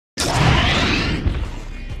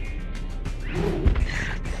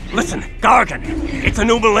Listen, Gargan, it's a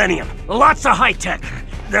new millennium. Lots of high-tech.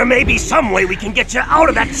 There may be some way we can get you out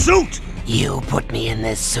of that suit! You put me in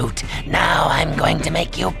this suit. Now I'm going to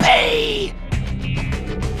make you pay.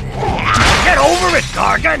 Get over it,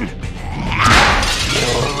 Gargan! You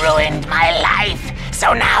ruined my life,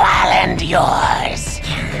 so now I'll end yours.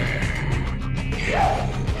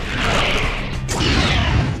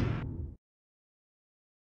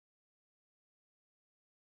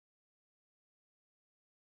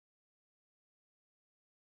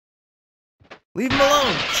 Leave him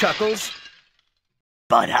alone, Chuckles.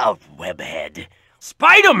 Butt out, webhead.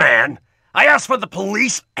 Spider-Man? I asked for the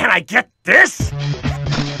police, and I get this?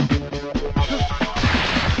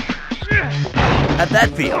 How'd that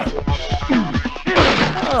feel?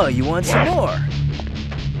 Oh, you want some more?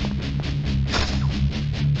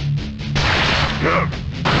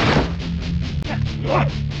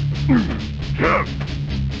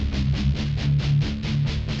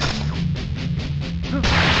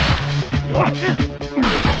 Where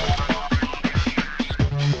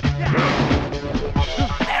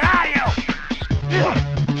are you?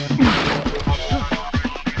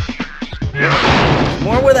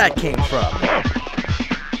 More where that came from.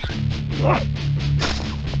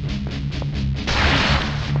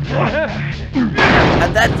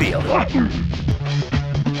 How'd that feel? Where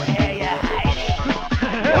you hiding?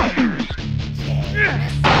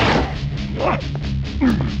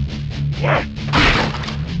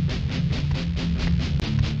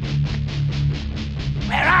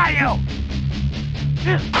 Where are you?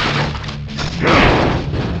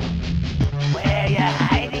 Where you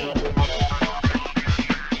hiding?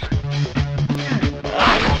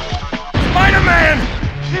 Spider-Man!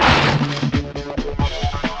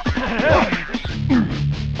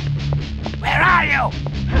 Where are you?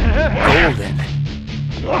 Golden.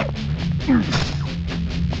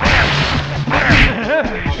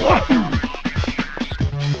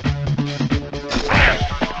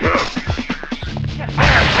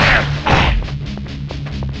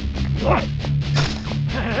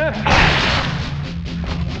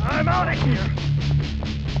 I'm out of here!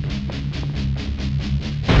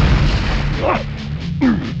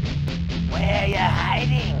 Where you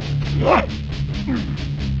hiding?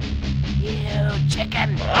 You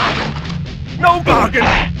chicken. No, Gargan!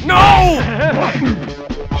 No!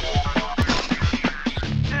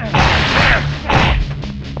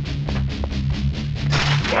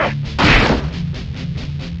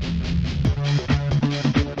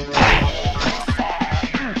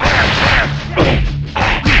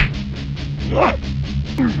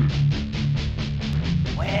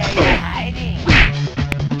 Where you hiding?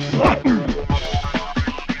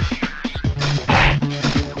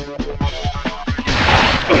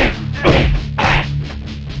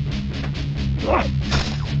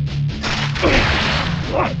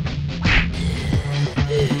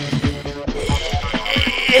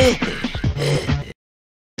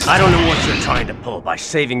 I don't know what you're trying to pull by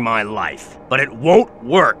saving my life, but it won't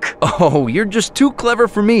work. Oh, you're just too clever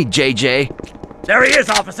for me, JJ. There he is,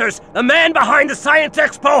 officers! The man behind the Science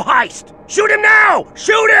Expo heist! Shoot him now!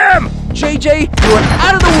 Shoot him! JJ, you are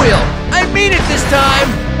out of the wheel! I mean it this time!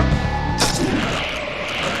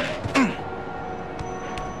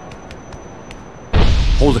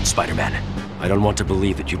 Hold it, Spider-Man. I don't want to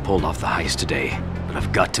believe that you pulled off the heist today, but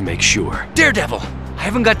I've got to make sure. Daredevil, I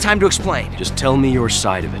haven't got time to explain. Just tell me your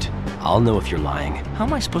side of it. I'll know if you're lying. How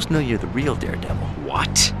am I supposed to know you're the real Daredevil?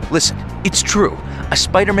 What? Listen, it's true. A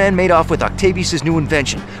Spider-Man made off with Octavius' new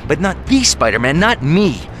invention, but not the Spider-Man, not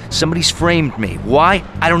me. Somebody's framed me. Why?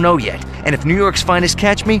 I don't know yet. And if New York's finest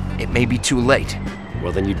catch me, it may be too late.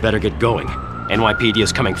 Well, then you'd better get going. NYPD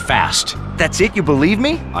is coming fast. That's it? You believe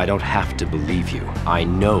me? I don't have to believe you. I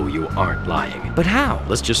know you aren't lying. But how?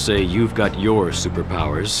 Let's just say you've got your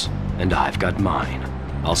superpowers, and I've got mine.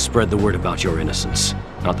 I'll spread the word about your innocence.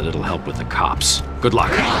 Not that it'll help with the cops. Good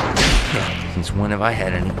luck. Since when have I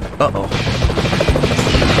had any? Uh-oh.